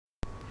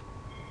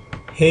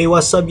Hey,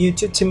 what's up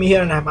YouTube, Timmy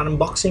here, and I have an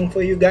unboxing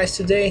for you guys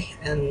today,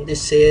 and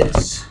this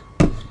is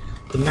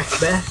the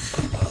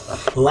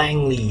Macbeth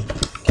Langley.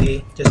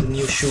 Okay, just a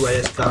new shoe I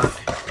just got,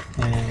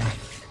 and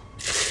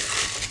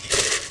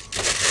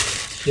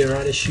here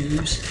are the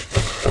shoes.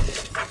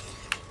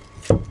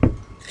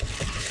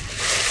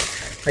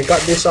 I got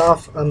this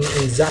off in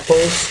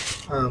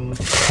Zappos.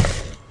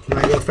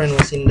 My girlfriend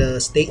was in the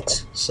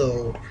States,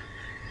 so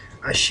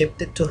I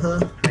shipped it to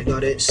her. I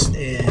got it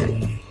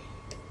in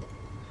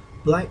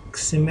black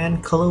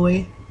cement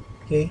colorway.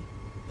 Okay,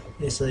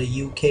 it's a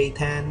UK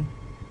 10,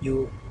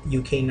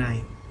 UK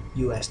 9,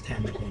 US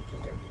 10, I think.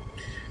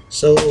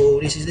 So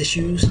this is the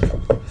shoes.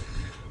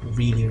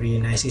 Really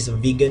nice. It's a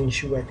vegan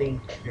shoe, I think.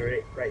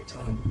 Right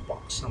on the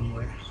box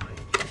somewhere.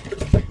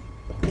 I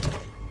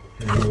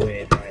don't know where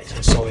it is.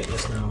 I saw it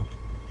just now.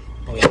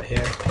 Oh yeah,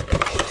 here.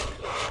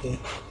 Okay,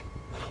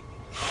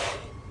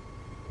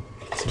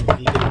 it's a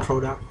vegan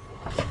product,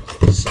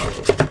 so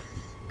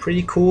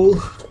pretty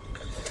cool.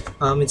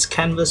 It's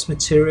canvas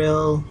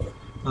material.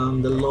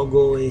 The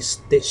logo is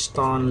stitched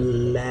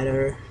on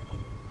leather.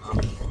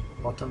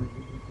 Bottom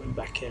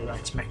back here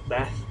writes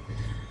Macbeth,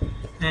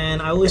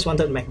 and I always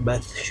wanted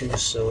Macbeth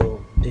shoes,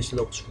 so this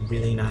looks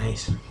really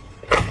nice.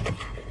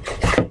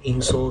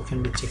 Insole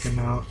can be taken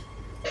out.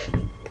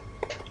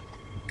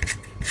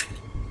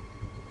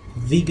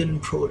 Vegan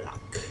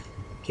product.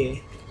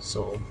 Okay,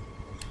 so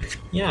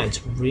yeah,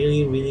 it's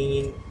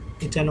really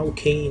it's an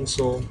okay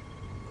insole.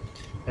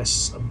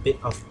 There's a bit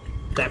of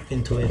tap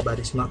into it, but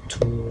it's not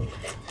too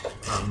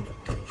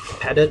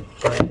padded,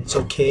 but it's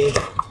okay.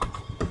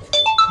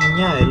 And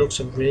yeah, it looks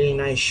a really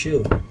nice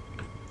shoe.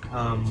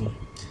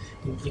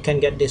 You can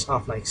get this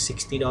off like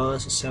 $60 or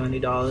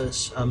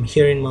 $70.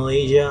 Here in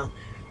Malaysia,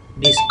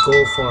 these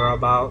go for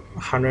about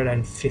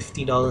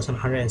 $150 and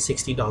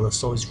 $160,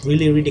 so it's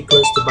really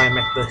ridiculous to buy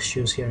Macbeth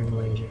shoes here in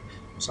Malaysia.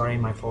 Sorry,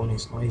 my phone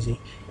is noisy,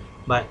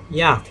 but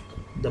yeah,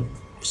 the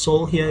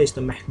sole here is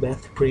the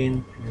Macbeth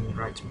print and it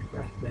writes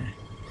Macbeth there.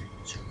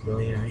 It's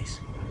really nice,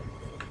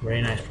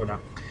 very nice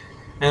product.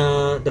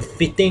 The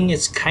fitting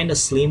is kind of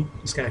slim.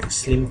 It's kind of a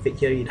slim fit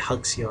here. It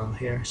hugs your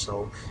hair,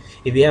 so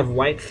if you have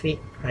wide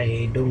feet,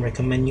 I don't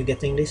recommend you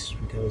getting this,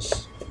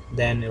 because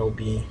then it'll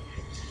be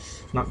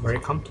not very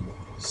comfortable.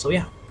 So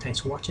yeah, thanks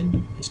for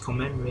watching. Please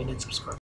comment, rate, and subscribe.